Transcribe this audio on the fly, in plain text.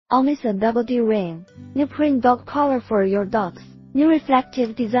Omissa Double D Ring. New print dog collar for your dogs. New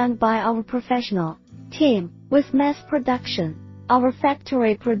reflective design by our professional team. With mass production, our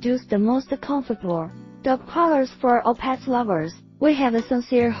factory produced the most comfortable dog collars for all pet lovers. We have a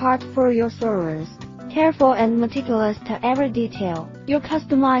sincere heart for your sorrows. Careful and meticulous to every detail, your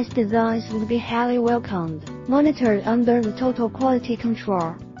customized designs will be highly welcomed. Monitored under the total quality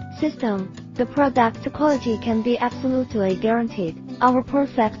control system, the product quality can be absolutely guaranteed. Our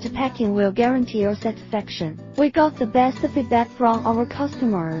perfect packing will guarantee your satisfaction. We got the best feedback from our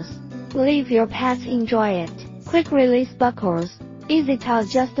customers. Believe your pets enjoy it. Quick release buckles, easy to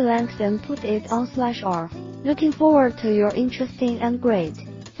adjust the length and put it on/off. Looking forward to your interesting and great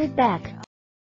feedback.